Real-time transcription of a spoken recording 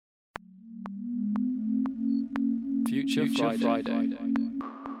Future Friday.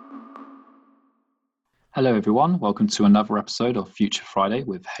 Hello everyone, welcome to another episode of Future Friday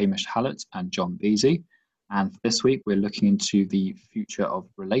with Hamish Hallett and John Beasy. And this week we're looking into the future of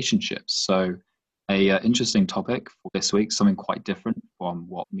relationships. So a interesting topic for this week, something quite different from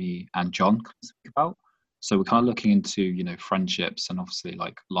what me and John can speak about. So we're kind of looking into, friendships and obviously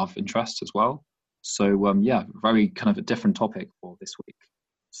like love interest as well. So very kind of a different topic for this week.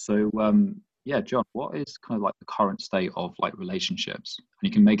 So John, what is kind of like the current state of like relationships? And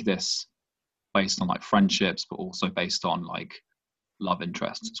you can make this based on like friendships, but also based on like love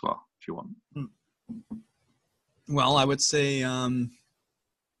interests as well, if you want. Well, I would say in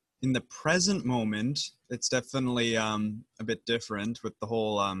the present moment, it's definitely a bit different with the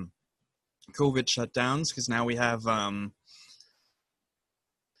whole COVID shutdowns, because now we have,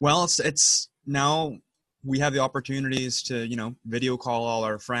 it's now we have the opportunities to, video call all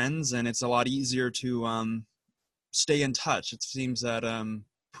our friends, and it's a lot easier to stay in touch. It seems that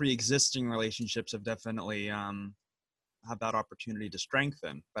pre-existing relationships have definitely have that opportunity to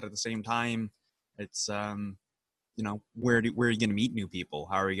strengthen, but at the same time, it's where are you going to meet new people?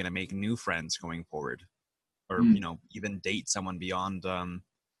 How are you going to make new friends going forward, or even date someone beyond?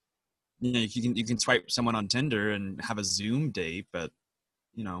 You can swipe someone on Tinder and have a Zoom date, but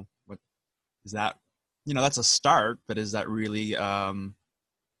what is that? That's a start, but is that really can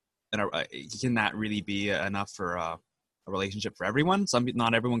that really be enough for a relationship for everyone?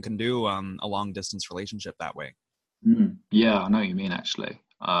 Not everyone can do a long distance relationship that way. Yeah, I know what you mean actually.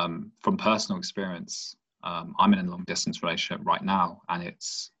 From personal experience, I'm in a long distance relationship right now, and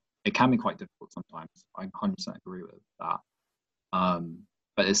it can be quite difficult sometimes. I 100% agree with that.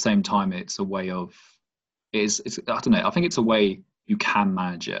 But at the same time, it's a way of it's I don't know. I think it's a way you can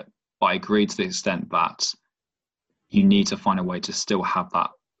manage it, but I agree to the extent that you need to find a way to still have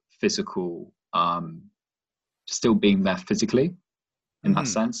that physical, still being there physically in that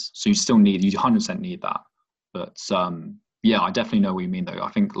sense. So you 100% need that. But I definitely know what you mean though.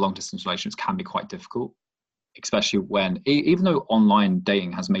 I think long distance relations can be quite difficult, especially when, even though online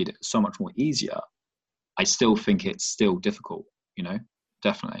dating has made it so much more easier, I still think it's still difficult,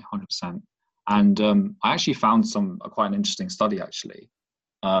 definitely 100%. And I actually found quite an interesting study actually.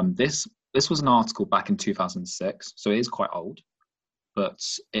 This was an article back in 2006, so it is quite old, but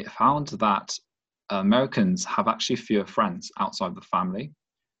it found that Americans have actually fewer friends outside the family.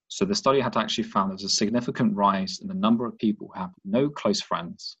 So the study had actually found there's a significant rise in the number of people who have no close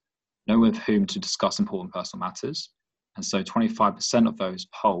friends, no one with whom to discuss important personal matters. And so 25% of those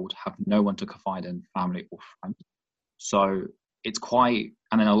polled have no one to confide in, family or friends. So it's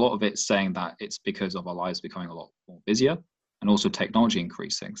and then a lot of it's saying that it's because of our lives becoming a lot more busier and also technology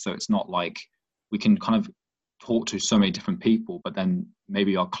increasing. So it's not like we can kind of talk to so many different people, but then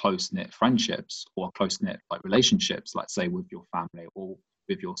maybe our close-knit friendships or close-knit like relationships, let's say with your family or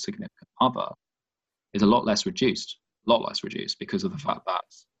with your significant other, is a lot less reduced because of the fact that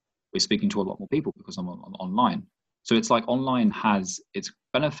we're speaking to a lot more people because I'm online. So it's like online has its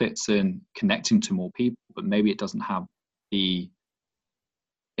benefits in connecting to more people, but maybe it doesn't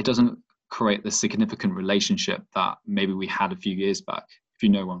create the significant relationship that maybe we had a few years back, if you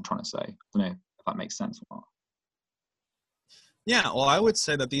know what I'm trying to say. I don't know if that makes sense or not. Yeah, well, I would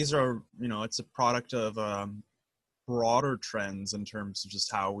say that these are, it's a product of broader trends in terms of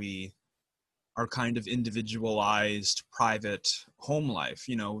just how we are kind of individualized private home life.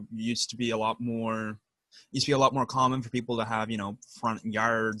 Used to be a lot more common for people to have, front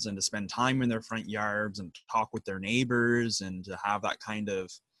yards and to spend time in their front yards and talk with their neighbors and to have that kind of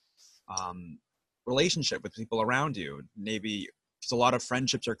relationship with people around you. Maybe because a lot of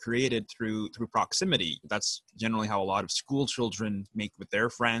friendships are created through proximity. That's generally how a lot of school children make with their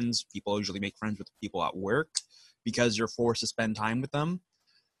friends. People usually make friends with people at work because you're forced to spend time with them.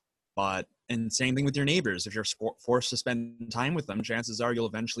 And same thing with your neighbors. If you're forced to spend time with them, chances are you'll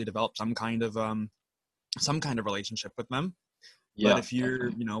eventually develop some kind of relationship with them. Yeah, but if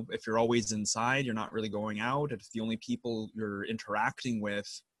you're, if you're always inside, you're not really going out. If the only people you're interacting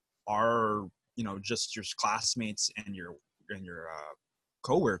with are, just your classmates and your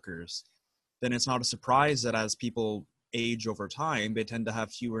coworkers, then it's not a surprise that as people age over time, they tend to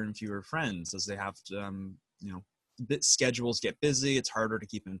have fewer and fewer friends as they have to, schedules get busy. It's harder to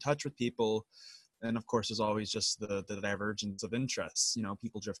keep in touch with people. And of course, there's always just the divergence of interests.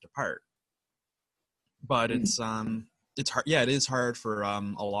 People drift apart. But it's hard. Yeah, it is hard for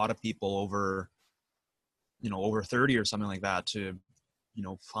a lot of people over 30 or something like that to,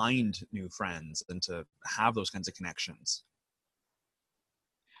 find new friends and to have those kinds of connections.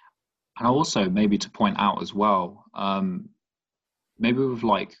 And also maybe to point out as well, maybe with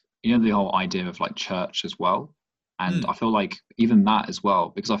like, the whole idea of like church as well, And I feel like even that as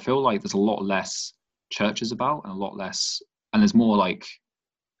well, because I feel like there's a lot less churches about and a lot less, and there's more like,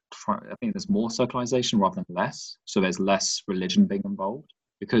 I think there's more socialization rather than less. So there's less religion being involved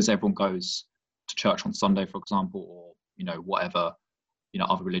because everyone goes to church on Sunday, for example, or, you know, whatever, you know,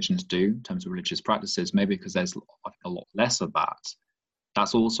 other religions do in terms of religious practices, maybe because there's I think, a lot less of that.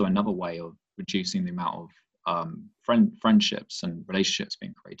 That's also another way of reducing the amount of friendships and relationships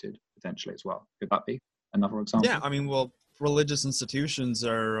being created potentially as well. Could that be another example? Yeah, I mean, well, religious institutions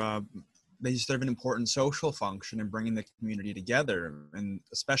are they serve an important social function in bringing the community together, and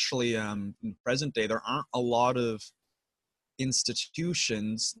especially in present day, there aren't a lot of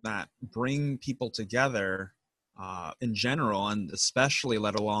institutions that bring people together in general, and especially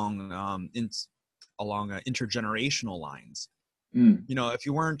let along along intergenerational lines. You know, if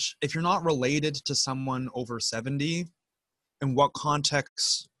you're not related to someone over 70, in what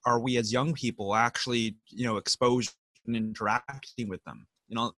context are we as young people actually, you know, exposed and interacting with them?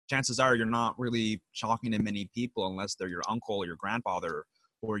 You know, chances are you're not really talking to many people unless they're your uncle or your grandfather,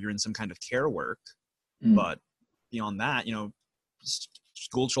 or you're in some kind of care work. But beyond that, you know,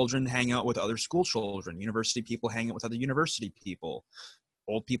 school children hang out with other school children, university people hang out with other university people,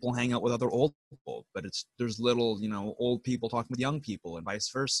 old people hang out with other old people, but there's little, you know, old people talking with young people and vice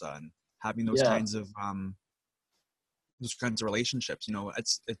versa, and having those Yeah. kinds of relationships. You know,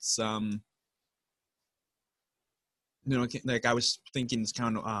 it's you know, like I was thinking, it's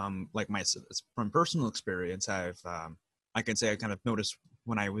kind of like from personal experience, I can say I kind of noticed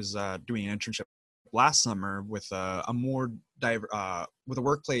when I was doing an internship last summer with a more with a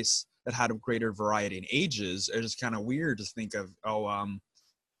workplace that had a greater variety in ages. It was kind of weird to think of,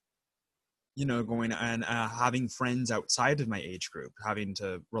 you know, going and having friends outside of my age group, having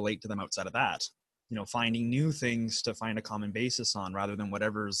to relate to them outside of that, you know, finding new things to find a common basis on rather than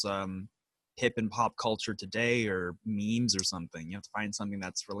whatever's hip in pop culture today or memes or something. You have to find something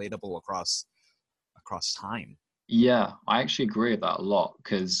that's relatable across time. Yeah, I actually agree with that a lot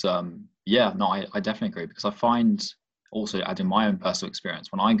because, yeah, no, I definitely agree because I find also, adding my own personal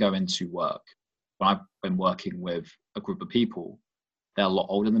experience, when I go into work, when I've been working with a group of people, they're a lot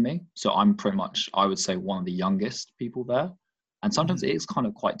older than me. So I'm pretty much, I would say, one of the youngest people there. And sometimes it is kind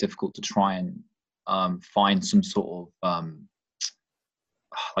of quite difficult to try and find some sort of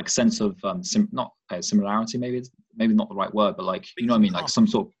like sense of not similarity, maybe not the right word, but like, you know what I mean, like some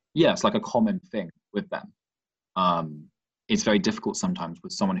sort of, yeah, it's like a common thing with them. It's very difficult sometimes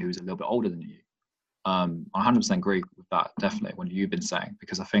with someone who's a little bit older than you. I 100% agree with that, definitely, what you've been saying,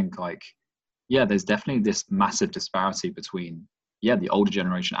 because I think, like, yeah, there's definitely this massive disparity between, yeah, the older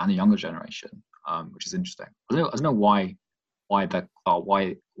generation and the younger generation, which is interesting. I don't know why that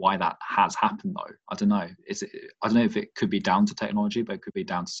has happened though. I don't know. I don't know if it could be down to technology, but it could be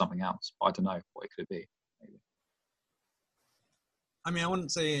down to something else. But I don't know what it could be. Maybe. I mean, I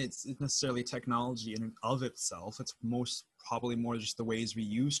wouldn't say it's necessarily technology in and of itself. It's probably more just the ways we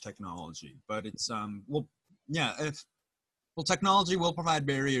use technology. But it's well, yeah. Technology will provide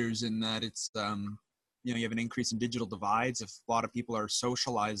barriers in that it's you know, you have an increase in digital divides. If a lot of people are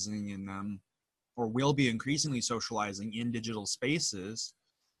socializing in or will be increasingly socializing in digital spaces,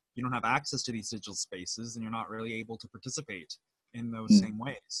 you don't have access to these digital spaces, and you're not really able to participate in those same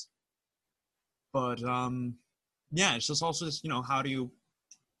ways. But yeah, it's just also just, you know,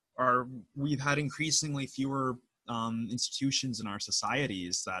 we've had increasingly fewer institutions in our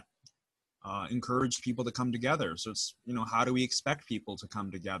societies that encourage people to come together. So it's, you know, how do we expect people to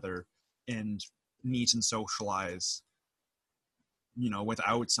come together and meet and socialize, you know,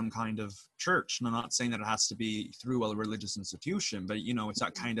 without some kind of church? And I'm not saying that it has to be through a religious institution, but, you know, it's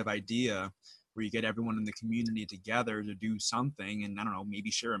that kind of idea where you get everyone in the community together to do something, and I don't know, maybe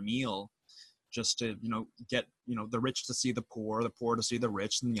share a meal, just to, you know, get, you know, the rich to see the poor to see the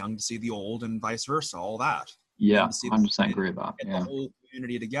rich, and the young to see the old, and vice versa, all that. Yeah, to see 100% agree with that. get Yeah. the whole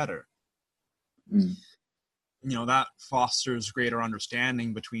community together. Mm. You know, that fosters greater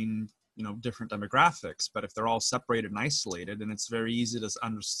understanding between, you know, different demographics. But if they're all separated and isolated, then it's very easy to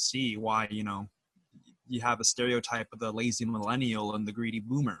see why, you know, you have a stereotype of the lazy millennial and the greedy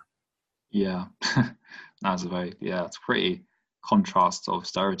boomer. Yeah, that's it's pretty contrast of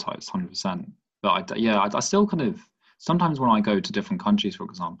stereotypes, 100%. But I still kind of, sometimes when I go to different countries, for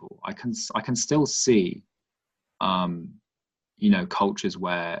example, I can still see, you know, cultures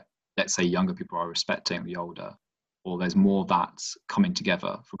where, let's say, younger people are respecting the older, or there's more that's coming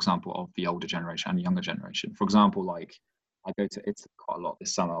together, for example, of the older generation and the younger generation. For example, like, I go to Italy quite a lot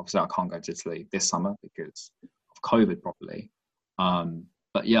this summer. Obviously, I can't go to Italy this summer because of COVID, probably.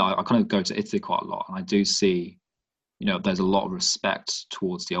 But yeah, I kind of go to Italy quite a lot, and I do see, you know, there's a lot of respect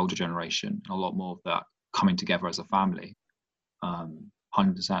towards the older generation, and a lot more of that coming together as a family.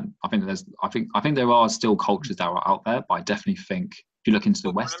 100%. I think there are still cultures that are out there, but I definitely think if you look into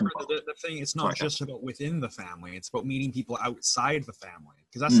the Western world, the thing, it's not just about within the family, it's about meeting people outside the family,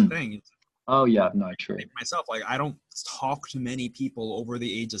 because that's the thing. Oh yeah, no, true. Myself, like, I don't talk to many people over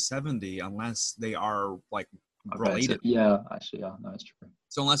the age of 70 unless they are like related. Yeah, actually, yeah, no, it's true.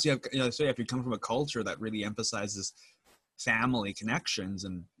 So unless you have, say if you come from a culture that really emphasizes family connections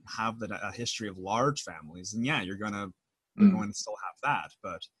and have a history of large families, then yeah, you're going to still have that.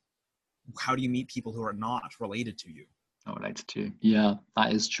 But how do you meet people who are not related to you? Not related to you. Yeah,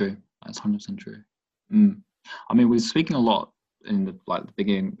 that is true. That's 100% true. I mean, we're speaking a lot in the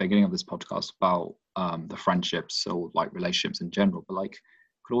beginning of this podcast about the friendships or like relationships in general, but like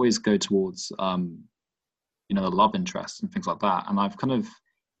could always go towards the love interests and things like that. And I've kind of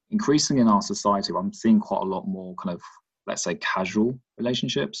increasingly in our society, I'm seeing quite a lot more kind of, let's say, casual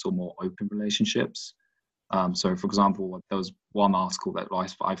relationships or more open relationships. So for example, there was one article that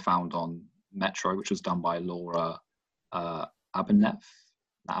I found on Metro, which was done by Laura Aberneth,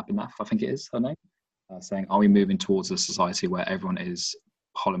 I think it is her name, saying, are we moving towards a society where everyone is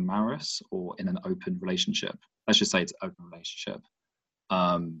polyamorous or in an open relationship? Let's just say it's an open relationship.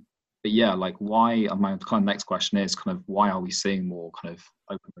 But yeah, like why, my kind of next question is kind of why are we seeing more kind of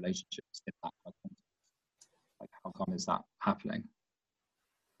open relationships in that kind of context? Like how come is that happening?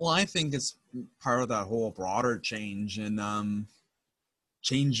 Well, I think it's part of that whole broader change in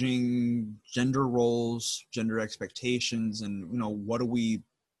changing gender roles, gender expectations, and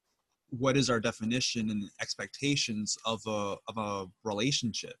what is our definition and expectations of a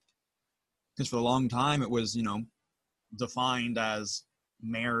relationship? Because for a long time it was defined as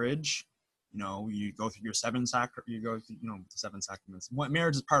marriage. You go through your the seven sacraments. What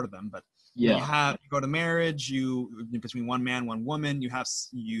marriage is part of them, but yeah, you go to marriage. You between one man, one woman.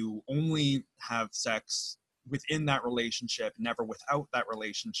 You only have sex within that relationship, never without that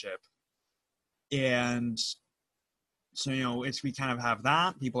relationship. And so we kind of have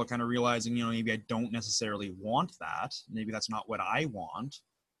that. People are kind of realizing maybe I don't necessarily want that. Maybe that's not what I want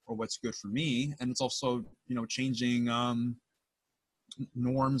or what's good for me. And it's also changing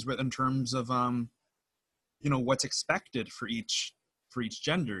norms in terms of what's expected for each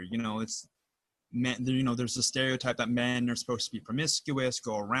gender. It's men, there's a stereotype that men are supposed to be promiscuous,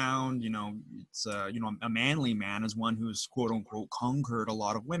 go around. It's a manly man is one who's quote unquote conquered a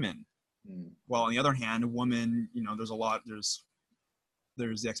lot of women. While on the other hand, a woman, there's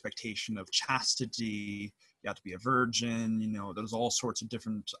the expectation of chastity. You have to be a virgin. There's all sorts of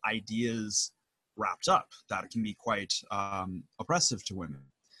different ideas wrapped up that can be quite oppressive to women.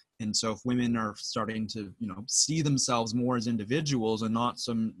 And so if women are starting to see themselves more as individuals and not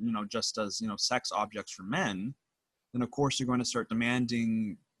some just as sex objects for men, then of course you're going to start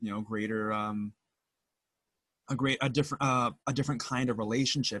demanding greater a different kind of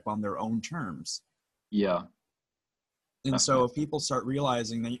relationship on their own terms. Yeah. And so if people start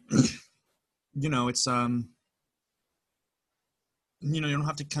realizing that it's you don't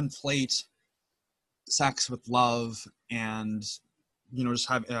have to conflate sex with love and just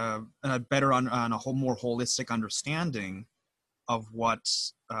have a better on a whole more holistic understanding of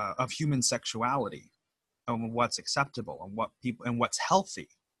of human sexuality and what's acceptable and what's healthy.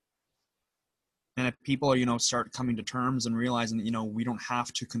 And if people are start coming to terms and realizing that we don't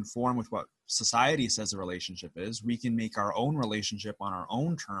have to conform with what society says a relationship is, we can make our own relationship on our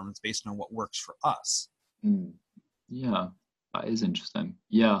own terms based on what works for us. Yeah, that is interesting.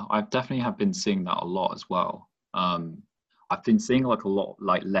 Yeah, I've definitely have been seeing that a lot as well. I've been seeing like a lot,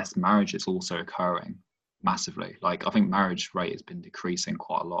 like less marriages also occurring massively. Like I think marriage rate has been decreasing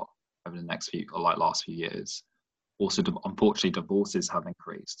quite a lot over the last few years. Also, unfortunately, divorces have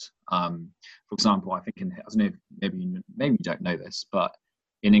increased. For example, I think I don't know, maybe you don't know this, but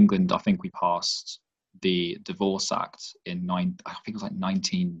in England, I think we passed the Divorce Act I think it was like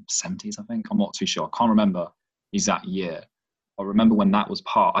 1970s. I think I'm not too sure. I can't remember the exact year. I remember when that was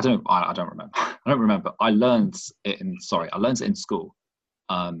I don't remember. I don't remember. I learned it in school.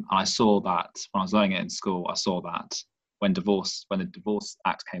 And I saw that when I was learning it in school, I saw that when the Divorce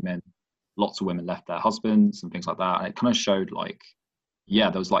Act came in, lots of women left their husbands and things like that. And it kind of showed like, yeah,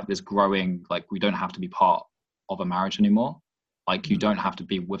 there was like this growing, like we don't have to be part of a marriage anymore. Like you don't have to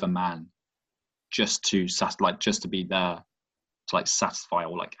be with a man just to be there to like satisfy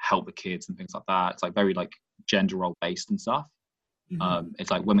or like help the kids and things like that. It's like very like gender role based and stuff.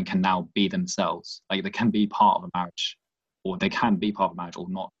 It's like women can now be themselves. Like they can be part of a marriage, or they can be part of a marriage, or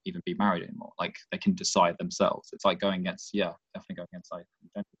not even be married anymore. Like they can decide themselves. It's like definitely going against like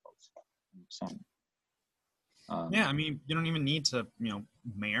gender roles. Yeah, I mean, you don't even need to,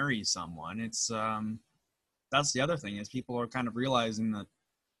 marry someone. It's that's the other thing, is people are kind of realizing that,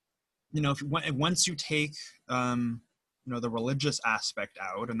 you know, once you take, you know, the religious aspect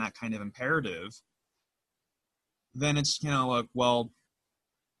out and that kind of imperative, then it's, you know, like, well,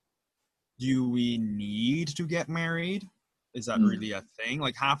 do we need to get married? Is that Mm. really a thing?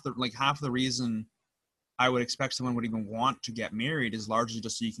 Like half the reason I would expect someone would even want to get married is largely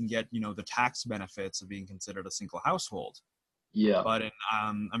just so you can get, you know, the tax benefits of being considered a single household. Yeah. But in,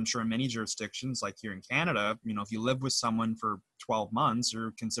 I'm sure in many jurisdictions, like here in Canada, you know, if you live with someone for 12 months,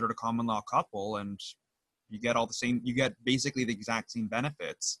 you're considered a common law couple, and you get all the same, you get basically the exact same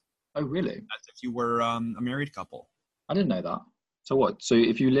benefits Oh, really? as if you were a married couple. I didn't know that. So what? So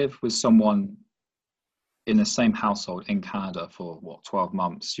if you live with someone in the same household in Canada for what, 12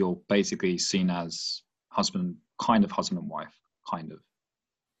 months, you're basically seen as husband and wife, kind of.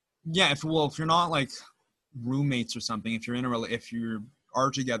 Yeah, if you're not like roommates or something, if you're in if you are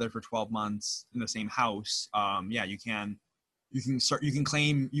together for 12 months in the same house, yeah, you can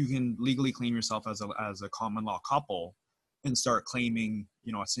legally claim yourself as a common law couple and start claiming,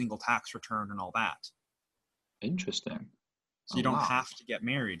 you know, a single tax return and all that. Interesting. So Oh, you don't wow. have to get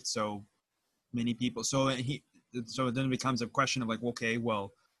married. So many people, so then it becomes a question of like, okay,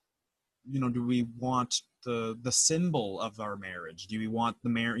 well, you know, do we want the symbol of our marriage? Do we want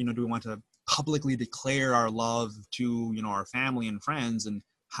you know, do we want to publicly declare our love to, you know, our family and friends and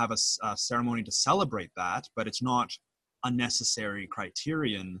have a ceremony to celebrate that, but it's not a necessary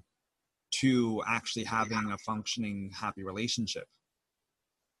criterion to actually having a functioning happy relationship?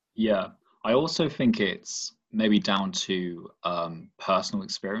 Yeah. I also think it's maybe down to personal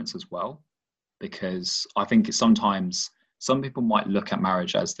experience as well, because I think sometimes some people might look at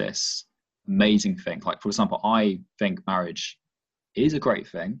marriage as this amazing thing. Like, for example, I think marriage is a great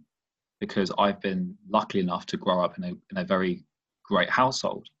thing because I've been lucky enough to grow up in a very great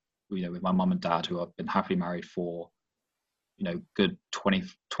household, you know, with my mum and dad who have been happily married for, you know, good 20,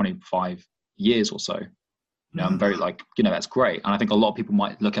 25 years or so. You know, I'm Mm-hmm. very like, you know, that's great. And I think a lot of people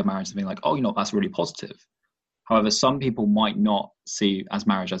might look at marriage and think like, oh, you know, that's really positive. However, some people might not see as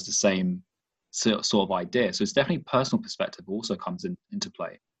marriage as the same sort of idea. So it's definitely personal perspective also comes into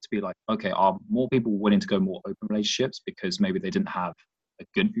play to be like, okay, are more people willing to go more open relationships because maybe they didn't have a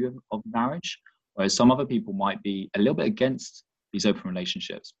good view of marriage, whereas some other people might be a little bit against these open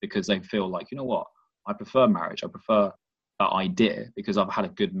relationships because they feel like, you know what, I prefer marriage, I prefer that idea because I've had a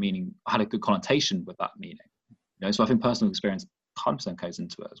good meaning, I had a good connotation with that meaning. You know, so I think personal experience 100% goes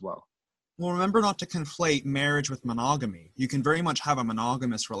into it as well. Well, remember not to conflate marriage with monogamy. You can very much have a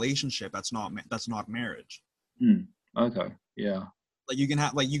monogamous relationship that's not marriage. Hmm. Okay. Yeah. Like you can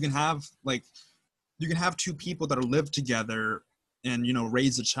have two people that are live together and, you know,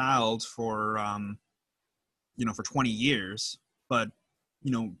 raise a child for you know, for 20 years, but,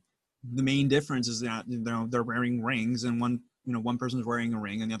 you know, the main difference is that, you know, they're wearing rings, and one person's wearing a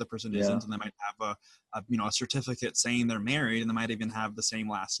ring and the other person Yeah. isn't, and they might have a you know, a certificate saying they're married, and they might even have the same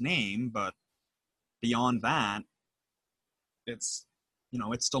last name, but beyond that, it's, you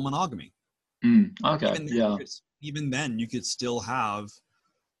know, it's still monogamy. Mm, okay. Even then, Yeah. even then you could still have,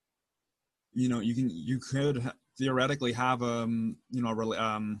 you know, you could theoretically have you know, really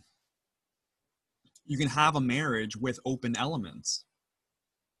you can have a marriage with open elements.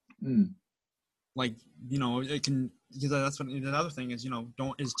 Mm, Like, you know, it can, because that's what the other thing is, you know,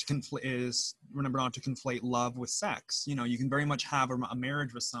 don't is to conflate is remember not to conflate love with sex. You know, you can very much have a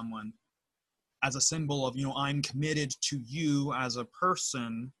marriage with someone as a symbol of, you know, I'm committed to you as a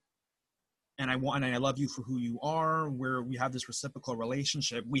person, and I love you for who you are, where we have this reciprocal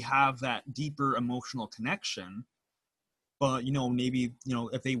relationship, we have that deeper emotional connection. But, you know, maybe, you know,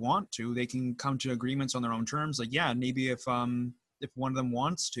 if they want to, they can come to agreements on their own terms. Like, yeah, maybe if one of them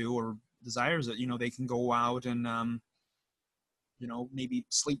wants to or desires it, you know, they can go out and you know, maybe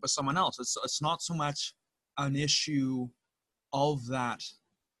sleep with someone else. It's not so much an issue of that,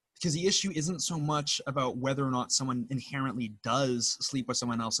 because the issue isn't so much about whether or not someone inherently does sleep with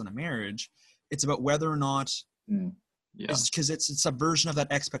someone else in a marriage. It's about whether or not, mm, yeah. is because it's a version of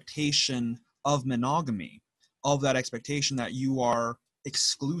that expectation of monogamy, of that expectation that you are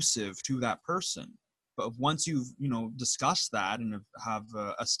exclusive to that person. But once you've, you know, discussed that and have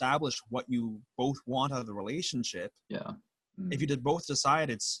established what you both want out of the relationship, Yeah. if Mm, you did both decide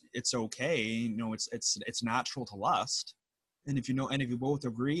it's okay, you know, it's natural to lust, and if you know, and if you both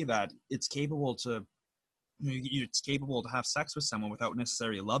agree that it's capable to, you know, it's capable to have sex with someone without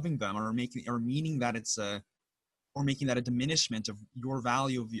necessarily loving them, or making, or meaning that it's a, or making that a diminishment of your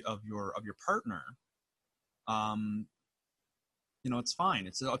value of your partner, um you know, it's fine.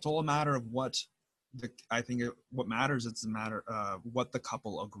 It's all a matter of what the, I think what matters, it's a matter what the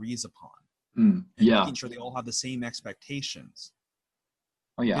couple agrees upon. and Yeah. making sure they all have the same expectations.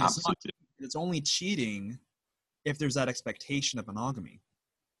 Oh yeah, Because absolutely. it's only cheating if there's that expectation of monogamy.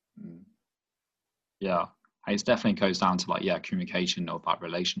 Mm. Yeah. It definitely goes down to like, yeah, communication of that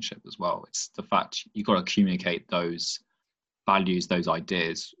relationship as well. It's the fact you got to communicate those values, those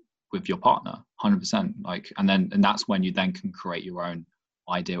ideas with your partner 100%. Like, and that's when you then can create your own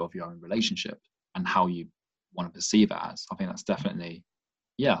idea of your own relationship and how you want to perceive it as. I think that's definitely,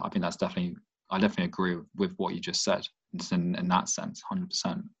 yeah, I think that's definitely, I definitely agree with what you just said in that sense,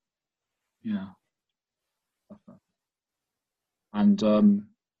 100%. Yeah. Definitely. And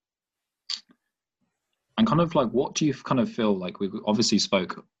and kind of like, what do you kind of feel like, we obviously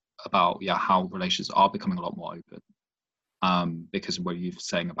spoke about, yeah, how relations are becoming a lot more open, because what you're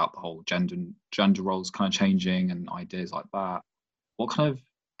saying about the whole gender roles kind of changing and ideas like that. What kind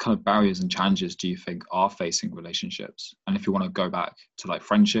of barriers and challenges do you think are facing relationships? And if you want to go back to like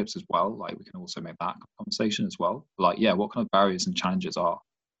friendships as well, like we can also make that conversation as well. Like, yeah, what kind of barriers and challenges are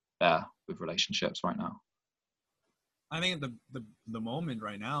there with relationships right now? I think the moment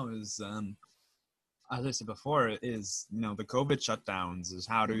right now is, as I said before, is, the COVID shutdowns. Is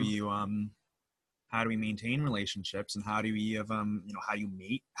how do we maintain relationships, and how do we have how do you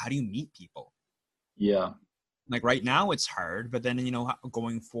meet people? Yeah. Like right now it's hard, but then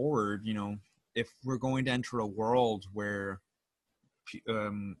going forward, if we're going to enter a world where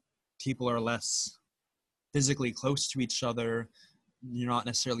um, people are less physically close to each other, you're not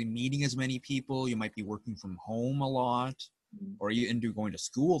necessarily meeting as many people, you might be working from home a lot, or you do going to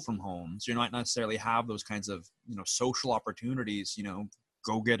school from home, so you might not necessarily have those kinds of social opportunities.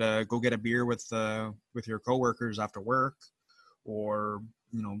 Go get a beer with your coworkers after work, or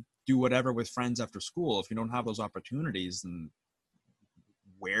do whatever with friends after school. If you don't have those opportunities, then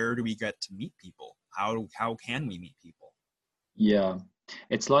where do we get to meet people? How can we meet people? Yeah.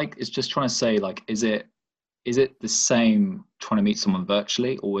 It's like, it's just trying to say, like, is it the same trying to meet someone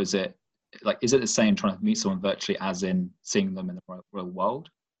virtually, or is it the same trying to meet someone virtually as in seeing them in the real world,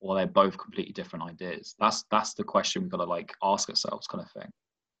 or they're both completely different ideas? That's the question we've got to like ask ourselves, kind of thing.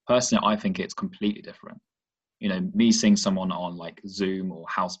 Personally, I think it's completely different. Me seeing someone on like Zoom or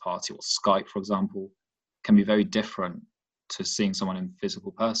House Party or Skype, for example, can be very different to seeing someone in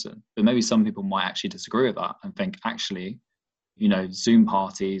physical person. But maybe some people might actually disagree with that and think, actually, Zoom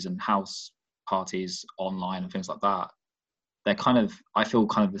parties and house parties online and things like that, they're kind of, I feel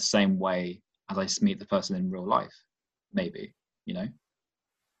kind of the same way as I meet the person in real life, maybe, you know?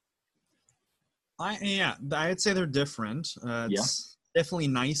 Yeah, I'd say they're different. Yeah. It's definitely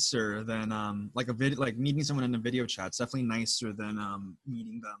nicer than like a video, like meeting someone in a video chat. It's definitely nicer than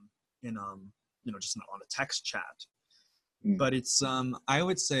meeting them in just on a text chat. Mm. But it's I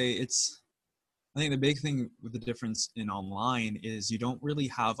would say I think the big thing with the difference in online is you don't really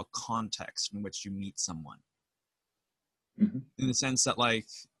have a context in which you meet someone. Mm-hmm. In the sense that, like,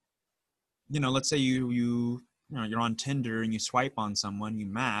 let's say you're on Tinder and you swipe on someone, you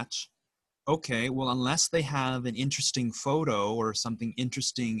match. Okay, well, unless they have an interesting photo or something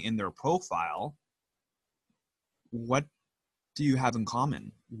interesting in their profile, what do you have in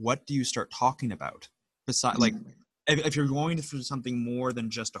common? What do you start talking about? Besides, like, if you're going for something more than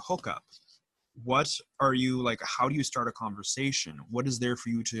just a hookup, what are you like? How do you start a conversation? What is there for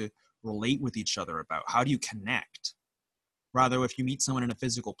you to relate with each other about? How do you connect? Rather, if you meet someone in a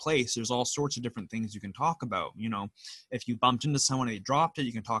physical place, there's all sorts of different things you can talk about. If you bumped into someone and they dropped it,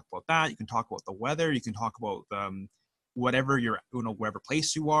 you can talk about that. You can talk about the weather. You can talk about whatever wherever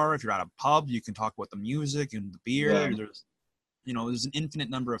place you are. If you're at a pub, you can talk about the music and the Yeah. beer. There's an infinite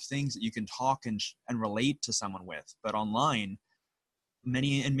number of things that you can talk and relate to someone with. But online,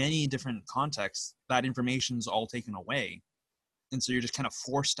 in many different contexts, that information's all taken away, and so you're just kind of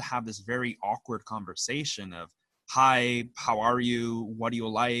forced to have this very awkward conversation of, hi, how are you, what do you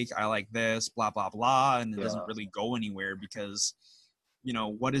like, I like this, blah blah blah, and it doesn't Yeah. really go anywhere because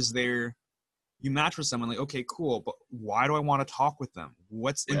what is there. You match with someone, like, okay, cool, but why do I want to talk with them?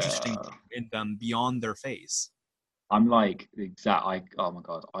 What's interesting Yeah. in them beyond their face? I'm like the exact, oh my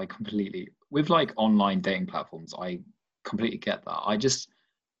God, I completely, with like online dating platforms, I completely get that. I just,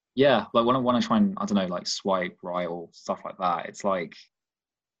 yeah, like when I try and, I don't know, like swipe right or stuff like that, it's like,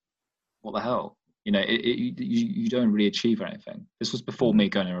 what the hell? You don't really achieve anything. This was before me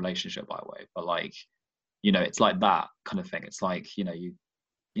going in a relationship, by the way, but like, it's like that kind of thing. It's like,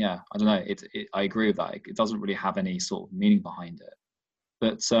 yeah, I don't know. I agree with that. It doesn't really have any sort of meaning behind it.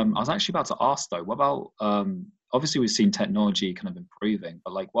 But I was actually about to ask though, what about, obviously we've seen technology kind of improving,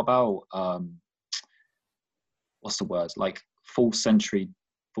 but like, what about, what's the word? Like full sensory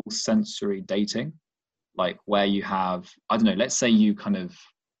dating, like where you have, I don't know, let's say you kind of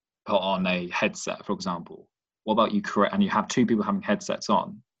put on a headset, for example. What about you create, and you have two people having headsets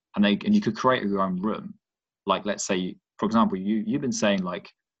on, and you could create your own room. Like, let's say, for example, you've been saying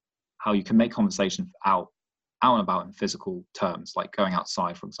like how you can make conversation out and about in physical terms, like going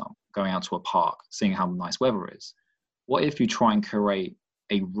outside, for example, going out to a park, seeing how nice weather is. What if you try and create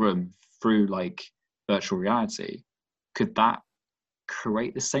a room through like virtual reality? Could that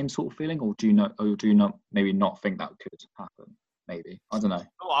create the same sort of feeling, or do you not maybe not think that could happen? Maybe, I don't know.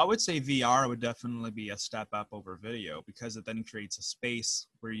 Oh, I would say VR would definitely be a step up over video, because it then creates a space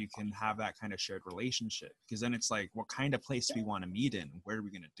where you can have that kind of shared relationship. Because then it's like, what kind of place do we want to meet in? Where are we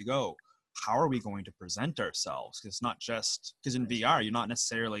going to go? How are we going to present ourselves? Because it's not just, because in VR, you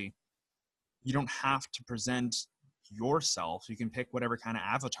don't have to present yourself. You can pick whatever kind of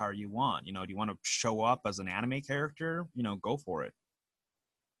avatar you want. Do you want to show up as an anime character? Go for it.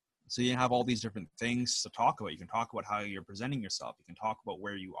 So you have all these different things to talk about. You can talk about how you're presenting yourself. You can talk about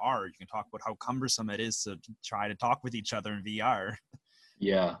where you are. You can talk about how cumbersome it is to try to talk with each other in VR.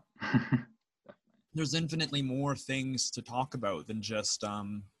 Yeah. There's infinitely more things to talk about than just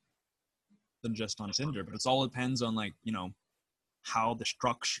on Tinder, but it all depends on how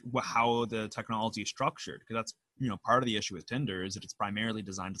the technology is structured. Because that's part of the issue with Tinder is that it's primarily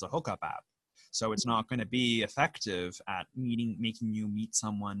designed as a hookup app. So it's not going to be effective at making you meet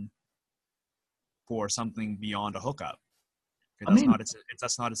someone for something beyond a hookup. That's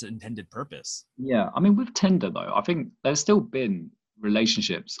not its intended purpose. Yeah, I mean, with Tinder though, I think there's still been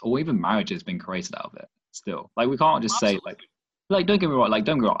relationships or even marriages been created out of it. Still, like we can't just say like don't get me wrong. Like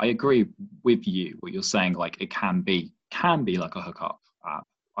don't get me wrong. I agree with you what you're saying. Like it can be like a hookup app.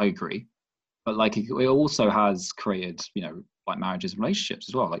 I agree, but like it also has created like marriages and relationships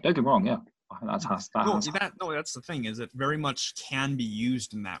as well. Like don't get me wrong. Yeah. That's the thing, is it very much can be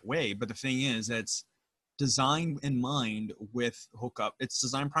used in that way. But the thing is, it's designed in mind with hookup. It's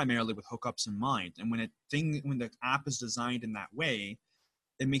designed primarily with hookups in mind. And when the app is designed in that way,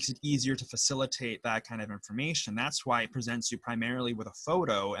 it makes it easier to facilitate that kind of information. That's why it presents you primarily with a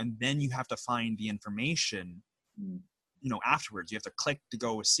photo, and then you have to find the information, afterwards. You have to click to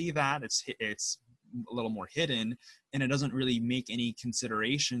go see that. It's a little more hidden, and it doesn't really make any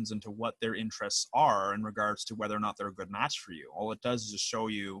considerations into what their interests are in regards to whether or not they're a good match for you. All it does is just show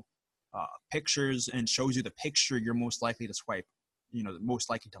you pictures, and shows you the picture you're most likely to swipe, most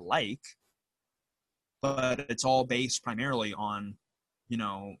likely to like. But it's all based primarily on,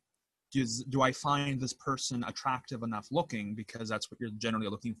 do I find this person attractive enough looking? Because that's what you're generally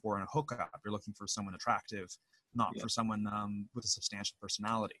looking for in a hookup. You're looking for someone attractive, not for someone with a substantial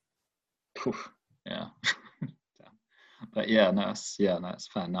personality. Yeah. But that's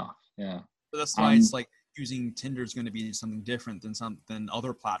fair enough. Yeah. So that's why it's like using Tinder is going to be something different than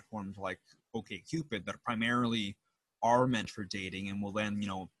other platforms like OkCupid that primarily are meant for dating, and will then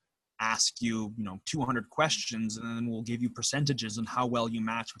ask you 200 questions, and then we'll give you percentages on how well you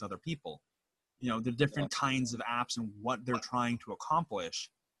match with other people. The different kinds of apps and what they're trying to accomplish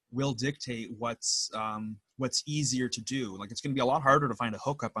will dictate what's easier to do. Like it's going to be a lot harder to find a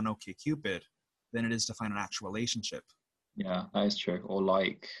hookup on OkCupid than it is to find an actual relationship. Yeah, that is true. Or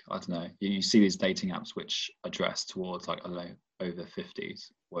like, I don't know, you see these dating apps which address towards like, I don't know, over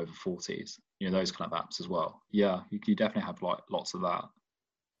 50s or over 40s, those kind of apps as well. Yeah, you definitely have like lots of that.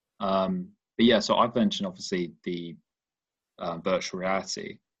 But yeah, so I've mentioned obviously the virtual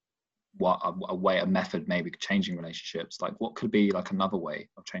reality, what a method maybe changing relationships. Like what could be like another way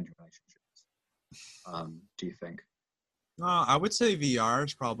of changing relationships? Do you think? I would say VR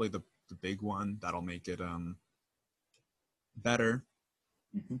is probably the big one that'll make it better.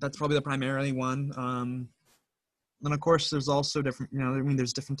 Mm-hmm. That's probably the primary one. And of course there's also different,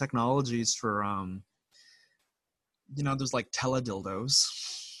 there's different technologies for there's like teledildos.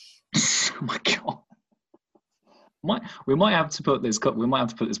 Oh my god. We might have to put this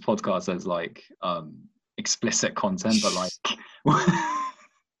podcast as like explicit content, but like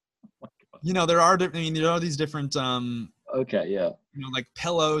there are these different okay, yeah, like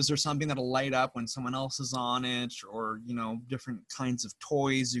pillows or something that'll light up when someone else is on it, or different kinds of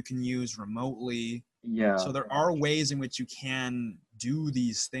toys you can use remotely. Yeah, so there are ways in which you can do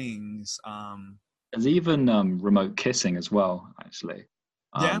these things. There's even remote kissing as well, actually.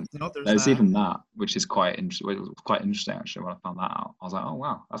 There's even that, which is quite interesting actually. When I found that out, I was like, oh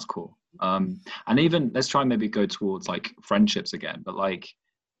wow, that's cool. And even let's try and maybe go towards like friendships again, but like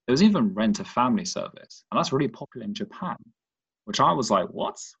there's even rent a family service, and that's really popular in Japan, which I was like,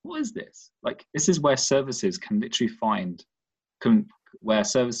 what is this? Like this is where services can literally where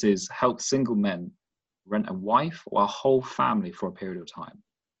services help single men rent a wife or a whole family for a period of time,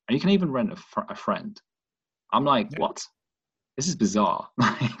 and you can even rent a friend. I'm like, what? this is bizarre.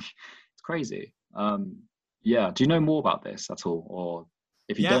 Like, it's crazy. Yeah. Do you know more about this at all? Or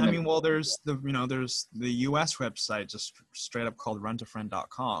if you Yeah, don't I know, mean, well, there's the US website just straight up called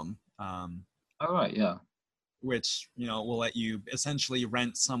rentafriend.com, all right, yeah. which, will let you essentially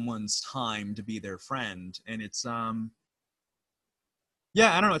rent someone's time to be their friend. And it's, yeah,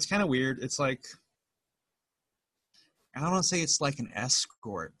 I don't know. It's kind of weird. It's like, I don't want to say it's like an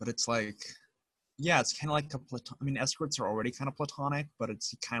escort, but it's like, yeah, it's kind of like I mean, escorts are already kind of platonic, but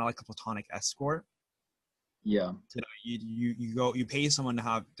it's kind of like a platonic escort. Yeah. You pay someone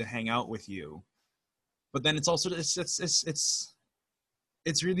to hang out with you, but then it's also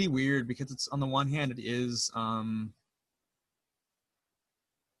it's really weird because it's, on the one hand, it is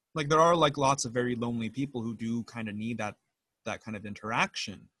like there are like lots of very lonely people who do kind of need that kind of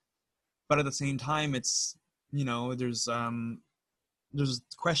interaction, but at the same time, it's, there's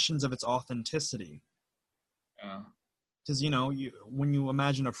questions of its authenticity. Yeah. Because, when you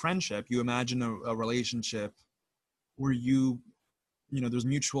imagine a friendship, you imagine a relationship where there's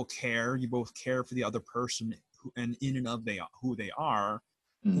mutual care. You both care for the other person, and in and of who they are,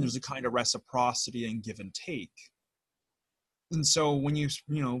 and Mm. there's a kind of reciprocity and give and take. And so when you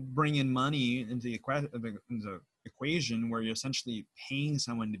bring in money into the equation, where you're essentially paying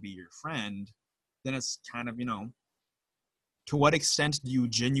someone to be your friend, then it's kind of, to what extent do you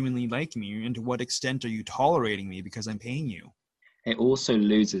genuinely like me, and to what extent are you tolerating me because I'm paying you? It also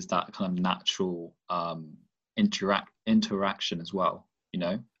loses that kind of natural interaction as well,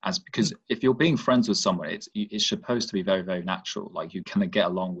 as because if you're being friends with someone, it's supposed to be very, very natural. Like, you kind of get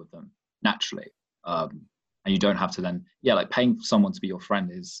along with them naturally. And you don't have to then, yeah, like paying for someone to be your friend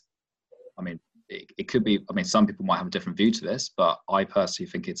is, I mean, it could be, I mean, some people might have a different view to this, but I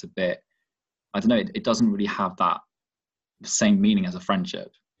personally think it's a bit, I don't know, it doesn't really have that same meaning as a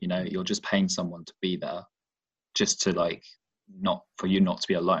friendship. You're just paying someone to be there, just to like, not for you not to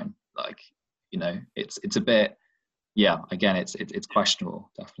be alone. Like, it's a bit, yeah, again, it's questionable,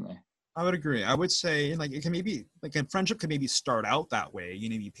 definitely. I would agree. I would say, like, it can maybe, like, a friendship can maybe start out that way.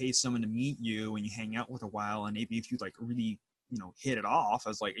 You pay someone to meet you and you hang out with a while, and maybe if you like really, hit it off,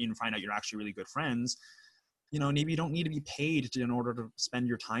 as like, find out you're actually really good friends, maybe you don't need to be paid in order to spend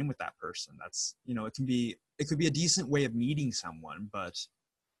your time with that person. That's, it could be a decent way of meeting someone, but,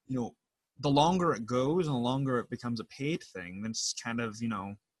 you know, the longer it goes and the longer it becomes a paid thing, then it's kind of,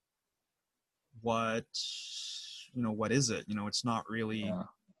 what, what is it? It's not really, Yeah,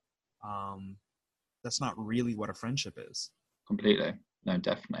 um, that's not really what a friendship is. completely. No,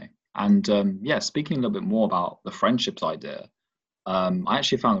 definitely. And yeah, speaking a little bit more about the friendships idea, I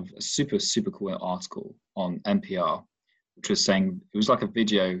actually found a super, super cool article on NPR, which was saying, it was like a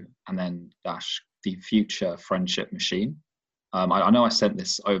video and then dash the future friendship machine. I know I sent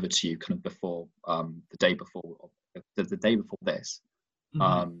this over to you kind of before, the day before, the day before this,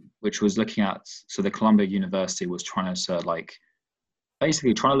 Mm-hmm. which was looking at, so the Columbia University was trying to like,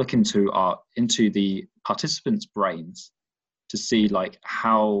 basically trying to look into the participants' brains to see like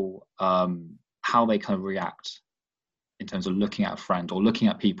how they kind of react in terms of looking at a friend or looking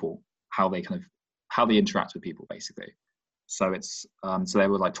at people, how they interact with people, basically. So so there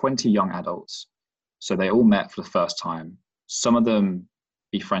were like 20 young adults. So they all met for the first time. Some of them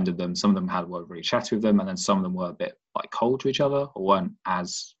befriended them, some of them were really chatty with them, and then some of them were a bit like cold to each other, or weren't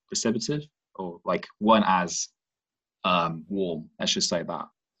as receptive, or like weren't as warm, let's just say that.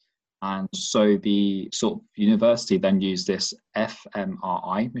 And so the sort of university then used this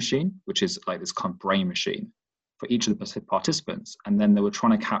fMRI machine, which is like this kind of brain machine for each of the participants. And then they were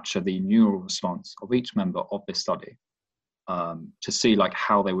trying to capture the neural response of each member of this study, to see like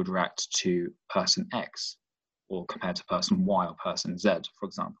how they would react to person X or compared to person Y or person Z, for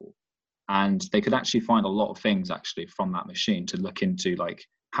example. And they could actually find a lot of things actually from that machine to look into, like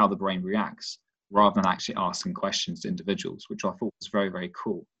how the brain reacts, rather than actually asking questions to individuals, which I thought was very, very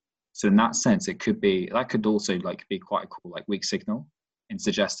cool. So in that sense, that could also like be quite a cool like weak signal in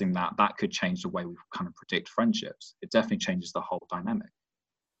suggesting that that could change the way we kind of predict friendships. It definitely changes the whole dynamic.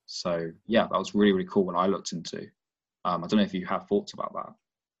 So yeah, that was really, really cool when I looked into. I don't know if you have thoughts about that.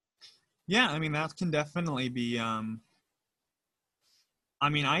 Yeah, I mean, that can definitely be, I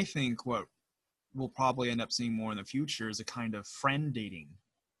mean, I think what we'll probably end up seeing more in the future is a kind of friend dating.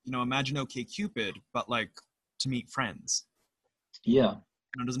 Imagine OkCupid, but like to meet friends. Yeah,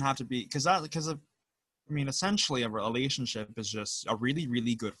 It doesn't have to be, I mean, essentially, a relationship is just a really,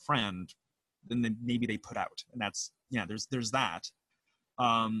 really good friend. Then maybe they put out, and that's, yeah. There's that.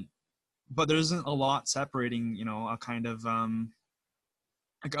 Um, but there isn't a lot separating, a kind of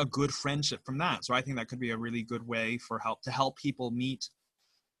like a good friendship from that. So I think that could be a really good way to help people meet,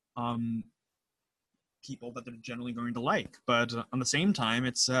 um, people that they're generally going to like. But on the same time,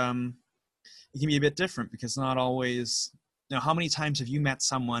 it can be a bit different because not always. You know, how many times have you met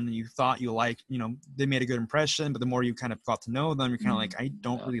someone and you thought you liked, you know, they made a good impression, but the more you kind of got to know them, you're kind of like, I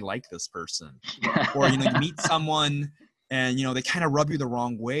don't really like this person. Or, you know, you meet someone and, you know, they kind of rub you the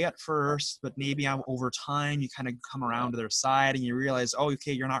wrong way at first, but maybe over time you kind of come around to their side and you realize, oh,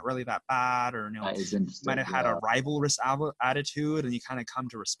 okay, you're not really that bad. Or, you know, That is you interesting. might have had a rivalrous attitude and you kind of come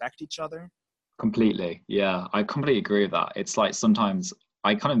to respect each other. Completely. Yeah, I completely agree with that. It's like sometimes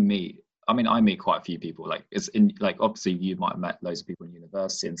I kind of I meet quite a few people. Like it's in like obviously you might have met loads of people in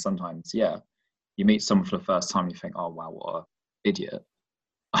university, and sometimes you meet someone for the first time, you think, oh wow, what a idiot.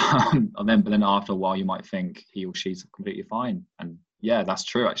 But then after a while, you might think he or she's completely fine. And yeah, that's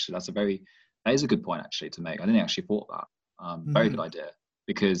true. Actually, that is a good point actually to make. I didn't actually thought that. Very good idea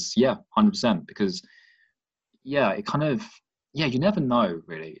because 100%. Because it kind of you never know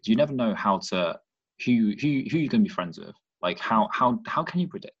really. You never know who you're going to be friends with. Like how can you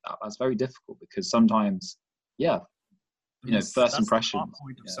predict that? That's very difficult because sometimes first impressions. The plot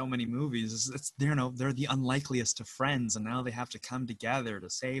point of so many movies is they're the unlikeliest of friends, and now they have to come together to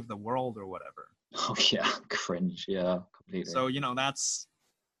save the world or whatever. Oh yeah, cringe. Yeah, completely. So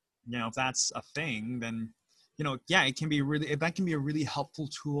if that's a thing, then it can be a really helpful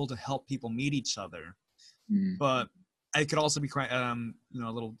tool to help people meet each other. But it could also be quite a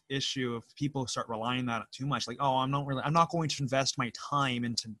little issue if people start relying on that too much. Like, oh, I'm not going to invest my time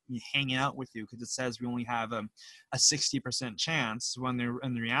into hanging out with you because it says we only have a 60% chance. When they're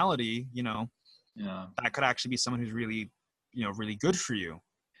in reality, that could actually be someone who's really, really good for you.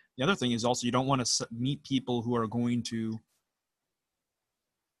 The other thing is also you don't want to meet people who are going to,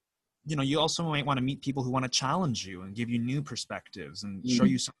 you also might want to meet people who want to challenge you and give you new perspectives and show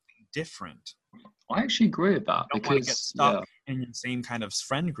you something different. I actually agree with that. You don't want to get stuck in the same kind of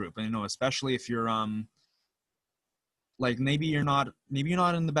friend group, and especially if you're like maybe you're not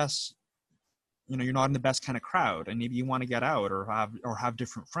in the best, you're not in the best kind of crowd, and maybe you want to get out or have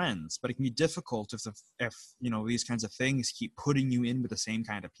different friends. But it can be difficult if these kinds of things keep putting you in with the same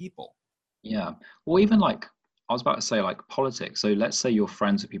kind of people. Yeah, or even like I was about to say, like politics. So let's say you're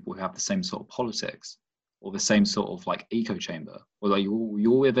friends with people who have the same sort of politics, or the same sort of like echo chamber, or like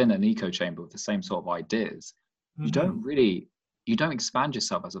you're within an echo chamber with the same sort of ideas. You don't expand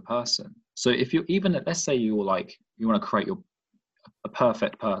yourself as a person. So if you're even, let's say you're like, you want to create a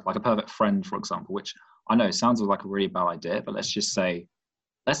perfect friend, for example, which I know sounds like a really bad idea, but let's say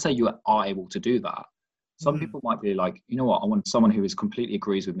you are able to do that. Some people might be like, you know what, I want someone who completely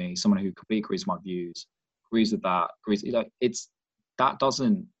agrees with me, someone who completely agrees with my views, agrees with that, that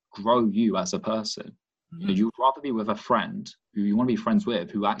doesn't grow you as a person. You'd rather be with a friend who you want to be friends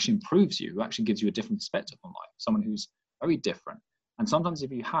with, who actually improves you, who actually gives you a different perspective on life, someone who's very different. And sometimes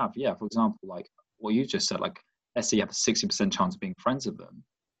if you have, for example, like what you just said, like let's say you have a 60% chance of being friends with them,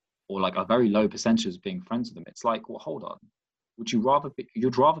 or like a very low percentage of being friends with them, it's like, well, hold on. You'd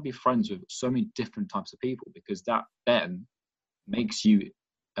rather be friends with so many different types of people, because that then makes you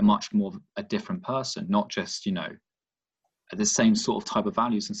a much more a different person, not just, the same sort of type of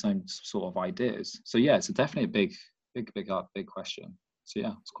values and same sort of ideas. So it's definitely a big question. So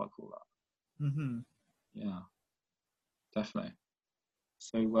it's quite cool that. Yeah, definitely.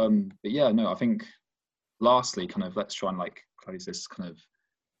 So but I think lastly, kind of let's try and like close this kind of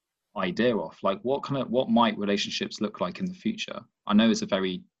idea off. Like what might relationships look like in the future? I know it's a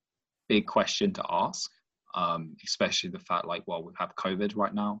very big question to ask, especially the fact like, well, we have COVID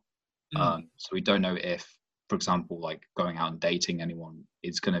right now, so we don't know if, for example, like going out and dating anyone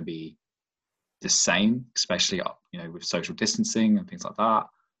is going to be the same, especially with social distancing and things like that.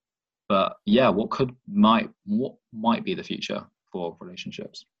 But what might be the future for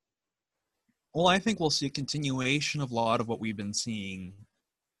relationships? Well, I think we'll see a continuation of a lot of what we've been seeing,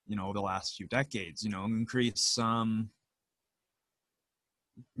 over the last few decades. An increase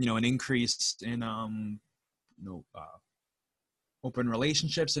in open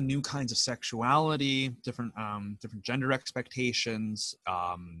relationships and new kinds of sexuality, different gender expectations,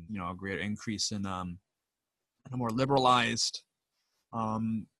 a greater increase in a more liberalized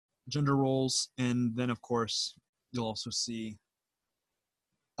gender roles. And then of course you'll also see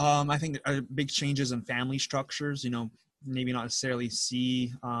I think big changes in family structures, maybe not necessarily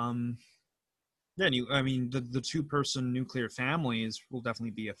see the two-person nuclear families will definitely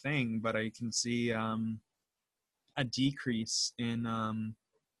be a thing, but I can see a decrease in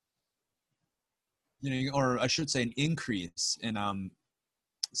or I should say an increase in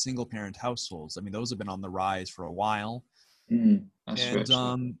single parent households. I mean, those have been on the rise for a while. That's true,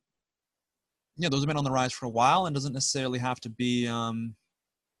 those have been on the rise for a while, and doesn't necessarily have to be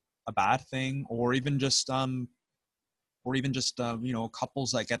a bad thing, or even just couples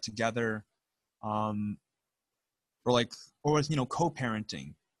that get together, um, or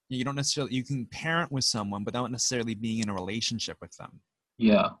co-parenting. You don't necessarily, you can parent with someone, but not necessarily being in a relationship with them.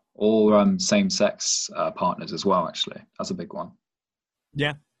 Yeah, or same-sex partners as well. Actually, that's a big one.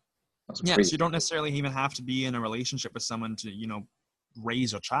 Yeah. That's a Yeah. pretty. So you don't necessarily even have to be in a relationship with someone to,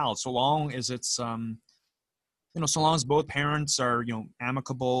 raise a child, so long as it's, so long as both parents are,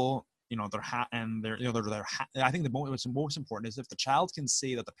 amicable, I think what's most important is if the child can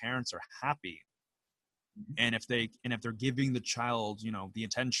see that the parents are happy, and if they're giving the child, the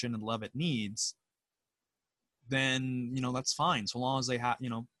attention and love it needs, then, that's fine. So long as they have,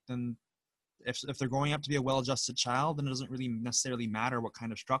 then if they're growing up to be a well-adjusted child, then it doesn't really necessarily matter what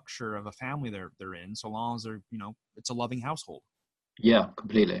kind of structure of a family they're in, so long as they're, it's a loving household. Yeah,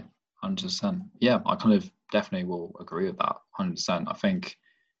 completely, 100%. Yeah, I kind of definitely will agree with that, 100%. I think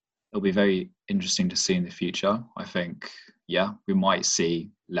it'll be very interesting to see in the future. I think, yeah, we might see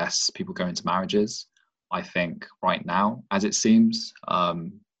less people go into marriages. I think right now, as it seems, I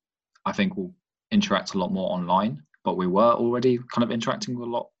think we'll interact a lot more online, but we were already kind of interacting a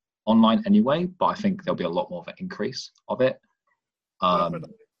lot online anyway, but I think there'll be a lot more of an increase of it. Um,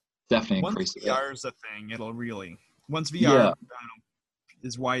 Definitely Once increase of it. VR is a thing, it'll really, once VR Yeah.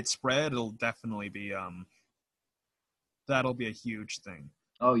 is widespread, it'll definitely be, that'll be a huge thing.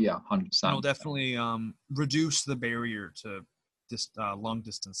 Oh yeah, And it'll 100%. definitely reduce the barrier to long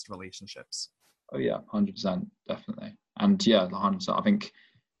distance relationships. Oh yeah, 100%, definitely. And yeah, 100%. I think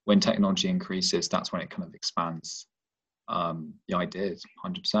when technology increases, that's when it kind of expands the ideas,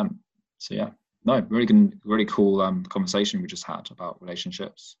 100%. So yeah, no, really cool conversation we just had about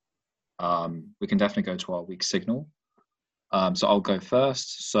relationships. We can definitely go to our weak signal. So I'll go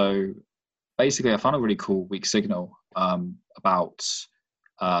first. So basically, I found a really cool weak signal about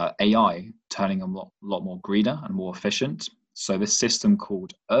AI turning a lot more greener and more efficient. So this system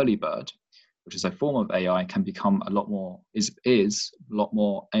called Early Bird, which is a form of AI, can become is a lot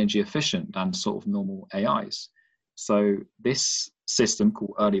more energy efficient than sort of normal AIs. So this system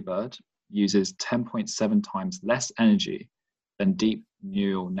called Early Bird uses 10.7 times less energy than deep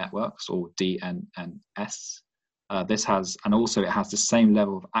neural networks, or DNNS. It has the same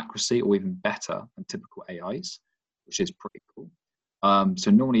level of accuracy or even better than typical AIs, which is pretty cool. So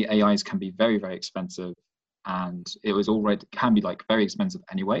normally AIs can be very, very expensive, and can be like very expensive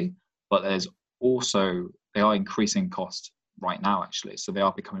anyway, but they are increasing cost right now actually. So they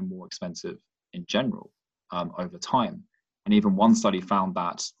are becoming more expensive in general over time. And even one study found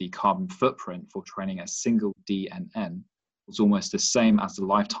that the carbon footprint for training a single DNN was almost the same as the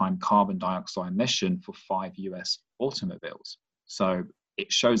lifetime carbon dioxide emission for 5 US automobiles. So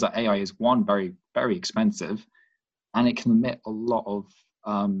it shows that AI is very, very expensive, and it can emit a lot of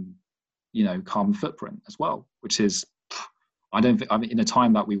carbon footprint as well, which is, in a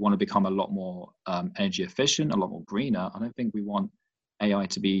time that we want to become a lot more energy efficient, a lot more greener, I don't think we want AI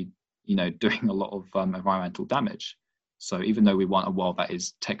to be doing a lot of environmental damage. So even though we want a world that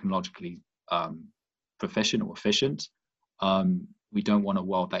is technologically proficient or efficient, we don't want a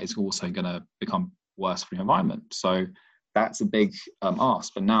world that is also going to become worse for the environment. So that's a big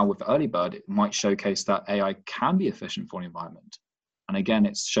ask. But now with Early Bird, it might showcase that AI can be efficient for the environment. And again,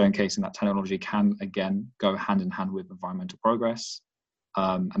 it's showcasing that technology can, again, go hand in hand with environmental progress.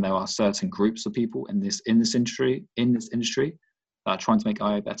 And there are certain groups of people in this industry that are trying to make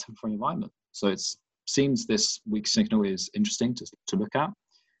AI better for the environment. So it seems this weak signal is interesting to look at,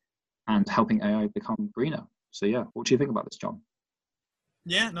 and helping AI become greener. So yeah, what do you think about this, John?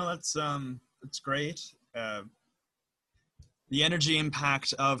 Yeah, no, that's great. The energy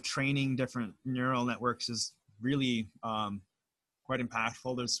impact of training different neural networks is really quite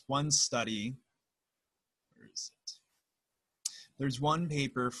impactful. There's one study. Where is it? There's one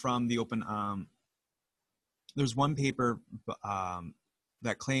paper from the open. There's one paper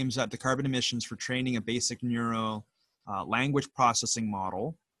that claims that the carbon emissions for training a basic neural language processing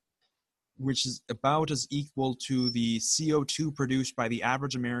model, which is about as equal to the CO2 produced by the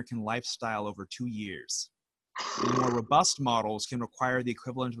average American lifestyle over 2 years. The more robust models can require the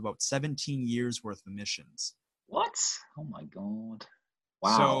equivalent of about 17 years worth of emissions. What? Oh my God.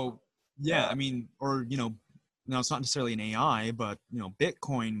 Wow. So, yeah, I mean, or, now it's not necessarily an AI, but,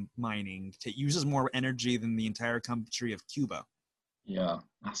 Bitcoin mining uses more energy than the entire country of Cuba. Yeah,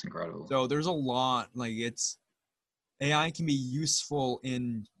 that's incredible. So there's a lot, AI can be useful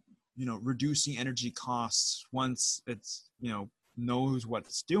in, reducing energy costs once it's, knows what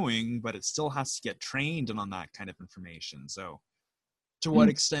it's doing, but it still has to get trained on that kind of information. So to what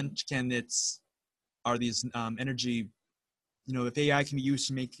extent are these energy if AI can be used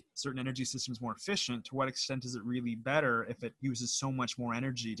to make certain energy systems more efficient, to what extent is it really better if it uses so much more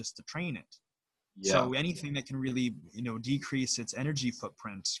energy just to train it? Yeah, So anything that can really, decrease its energy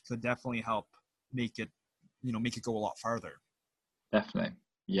footprint could definitely help make it, make it go a lot farther. definitely.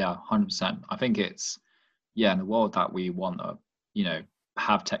 Yeah, 100%. I think it's, yeah, in the world that we want to,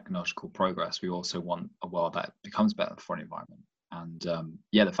 have technological progress, we also want a world that becomes better for the environment. And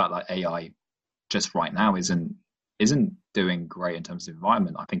yeah, the fact that AI just right now isn't doing great in terms of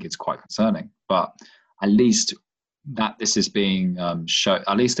environment, I think it's quite concerning. But at least that this is being shown,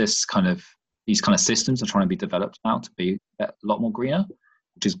 at least these kind of systems are trying to be developed now to be a lot more greener,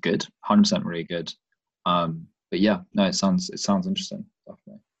 which is good, 100% really good. But yeah, no, it sounds interesting,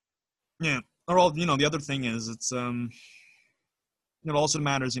 definitely. Yeah. Or all, the other thing is it's it also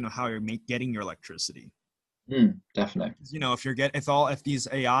matters, how you're getting your electricity. Definitely. If these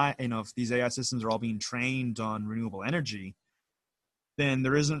AI, if these AI systems are all being trained on renewable energy, then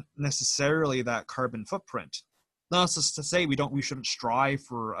there isn't necessarily that carbon footprint. Not just to say we shouldn't strive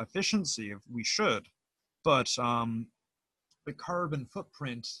for efficiency, if we should, but the carbon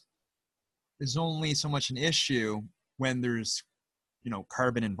footprint is only so much an issue when there's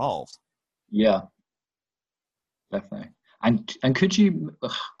carbon involved. Yeah, definitely. And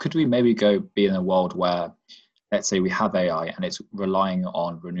could we maybe be in a world where, let's say we have AI and it's relying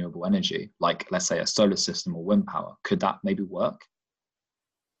on renewable energy, like let's say a solar system or wind power? Could that maybe work?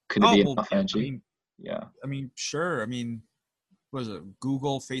 Could it Oh be well, enough yeah. energy? Yeah. Sure. What is it?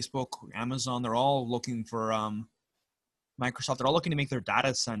 Google, Facebook, Amazon, they're all looking for Microsoft, they're all looking to make their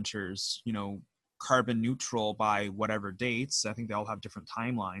data centers, carbon neutral by whatever dates. I think they all have different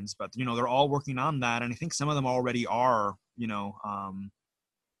timelines, but they're all working on that, and I think some of them already are,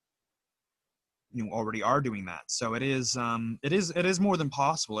 already are doing that. So it is more than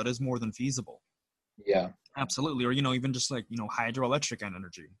possible. It is more than feasible. Yeah. Absolutely. Or even just like hydroelectric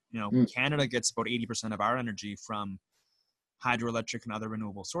energy. Mm. Canada gets about 80% of our energy from hydroelectric and other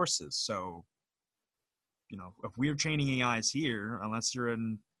renewable sources. So if we're training AIs here, unless you're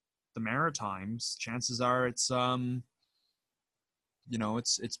in the Maritimes, chances are it's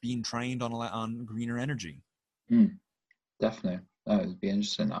being trained on greener energy. Definitely. That would be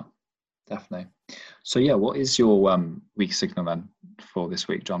interesting now. Definitely. So yeah, what is your weak signal then for this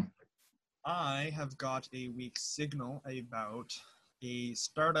week, John? I have got a weak signal about a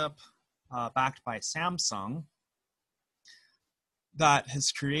startup backed by Samsung that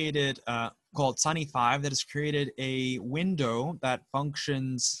has created called Sunny 5 that has created a window that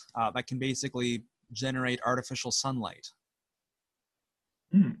functions that can basically generate artificial sunlight.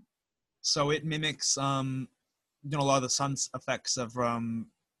 So it mimics a lot of the sun's effects of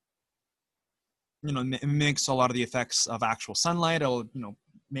it mimics a lot of the effects of actual sunlight. It'll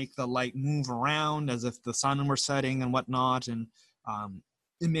make the light move around as if the sun were setting and whatnot, and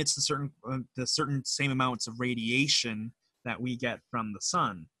emits the certain same amounts of radiation that we get from the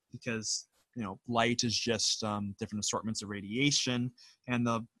sun, because light is just different assortments of radiation, and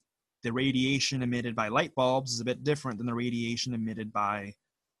the radiation emitted by light bulbs is a bit different than the radiation emitted by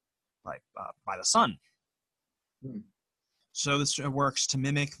the sun. So this works to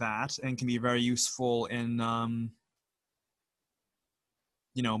mimic that and can be very useful in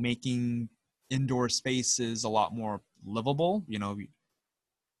making indoor spaces a lot more livable.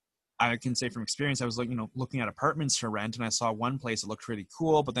 I can say from experience, I was looking at apartments for rent, and I saw one place that looked really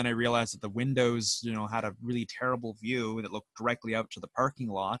cool, but then I realized that the windows, had a really terrible view that looked directly out to the parking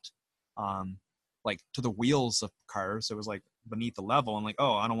lot, like to the wheels of cars. It was like beneath the level. I'm like,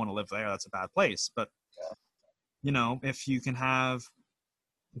 oh, I don't want to live there. That's a bad place. But, if you can have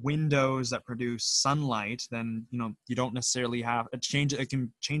windows that produce sunlight, then, you don't necessarily have it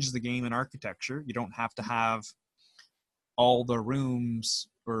can change the game in architecture. You don't have to have all the rooms,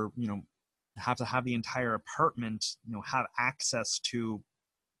 or have to have the entire apartment have access to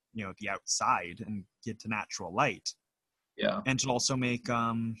the outside and get to natural light. Yeah. And to also make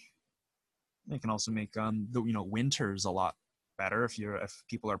it can also make the winters a lot better if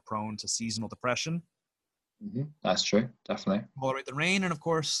people are prone to seasonal depression. That's true, definitely. Tolerate the rain. And of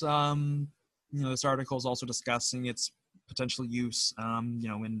course, this article is also discussing its potential use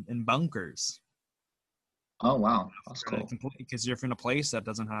in bunkers. Oh wow, that's cool. Because you're in a place that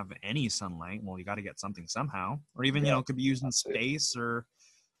doesn't have any sunlight, well, you got to get something somehow. Or even Yeah, it could be used in space or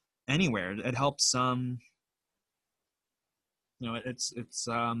anywhere. It helps. It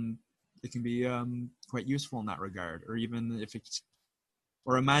can be quite useful in that regard. Or even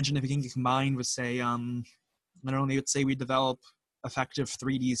imagine if it can get combined with, say, not only let's say we develop effective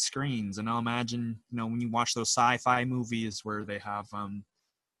 3D screens, and now imagine when you watch those sci-fi movies where they have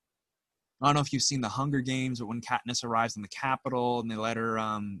I don't know if you've seen the Hunger Games, but when Katniss arrives in the Capitol and they let her,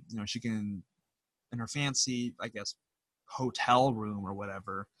 she can, in her fancy, I guess, hotel room or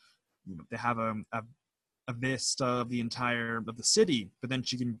whatever, they have a vista of the city, but then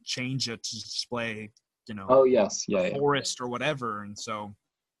she can change it to display, Oh yes, yeah, a forest or whatever. And so,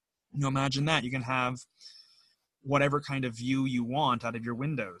 imagine that you can have whatever kind of view you want out of your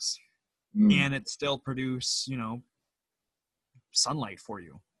windows, and it still produce, sunlight for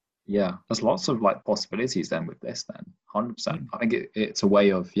you. Yeah, there's lots of like possibilities then with this then. 100%. I think it's a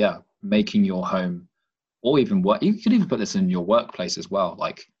way of making your home, or even work. You could even put this in your workplace as well,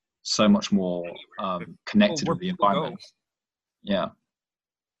 like so much more connected with the environment. Yeah.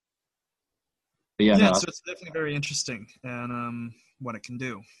 But So it's definitely very interesting, and what it can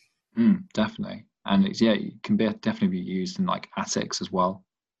do. Definitely. And it can definitely be used in like attics as well.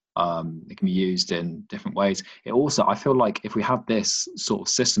 It can be used in different ways. It also, I feel like if we have this sort of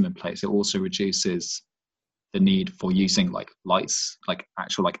system in place, it also reduces the need for using like lights, like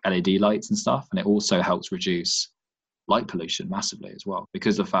actual like LED lights and stuff. And it also helps reduce light pollution massively as well,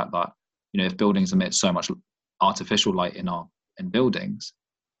 because of the fact that, if buildings emit so much artificial light in buildings,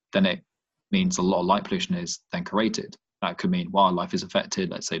 then it means a lot of light pollution is then created. That could mean wildlife is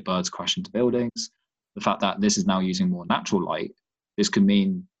affected. Let's say birds crash into buildings. The fact that this is now using more natural light, this could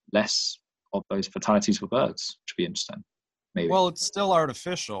mean less of those fatalities for birds, which would be interesting. Maybe. Well, it's still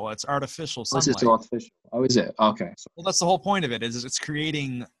artificial. It's artificial sunlight. Oh, is it still artificial? Oh, is it? Okay. Well, that's the whole point of it. Is it's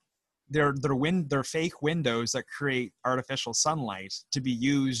creating their fake windows that create artificial sunlight to be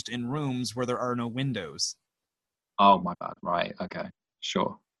used in rooms where there are no windows. Oh my bad. Right. Okay.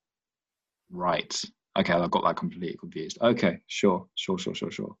 Sure. Right. Okay, I've got that completely confused. Okay. Sure.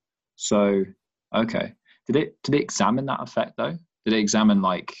 So, okay. Did it examine that effect though? Did it examine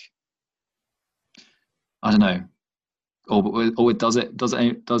like, I don't know, or does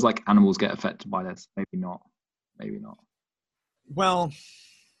like animals get affected by this? Maybe not. Well,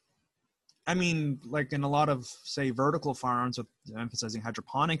 I mean, like in a lot of, say, vertical farms with emphasizing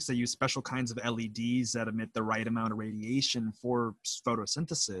hydroponics, they use special kinds of LEDs that emit the right amount of radiation for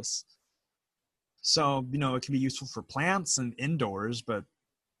photosynthesis. So, it can be useful for plants and indoors, but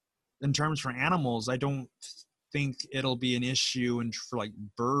in terms for animals, I don't think it'll be an issue for like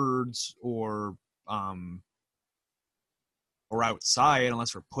birds or outside,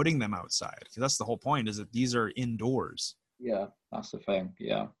 unless we're putting them outside, because that's the whole point, is that these are indoors. Yeah, that's the thing.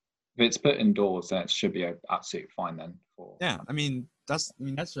 Yeah, if it's put indoors, then it should be absolutely fine then. That's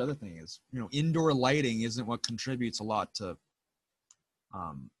the other thing is, indoor lighting isn't what contributes a lot to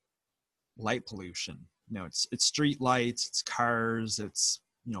light pollution. It's street lights, it's cars, it's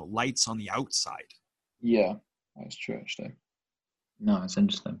lights on the outside. Yeah, that's true actually. No, it's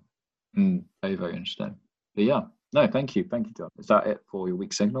interesting. Very, very interesting. But yeah, no, thank you, John. Is that it for your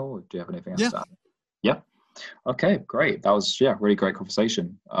weak signal, or do you have anything else to add? Yeah. Okay, great. That was really great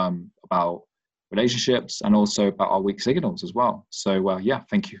conversation about relationships and also about our weak signals as well. So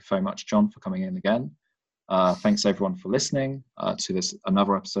thank you very much, John, for coming in again. Thanks everyone for listening to this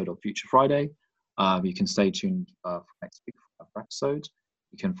another episode of Future Friday. You can stay tuned for next week for another episode.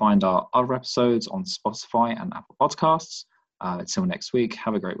 You can find our other episodes on Spotify and Apple Podcasts. Until next week,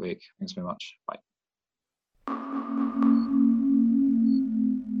 have a great week. Thanks very much. Bye.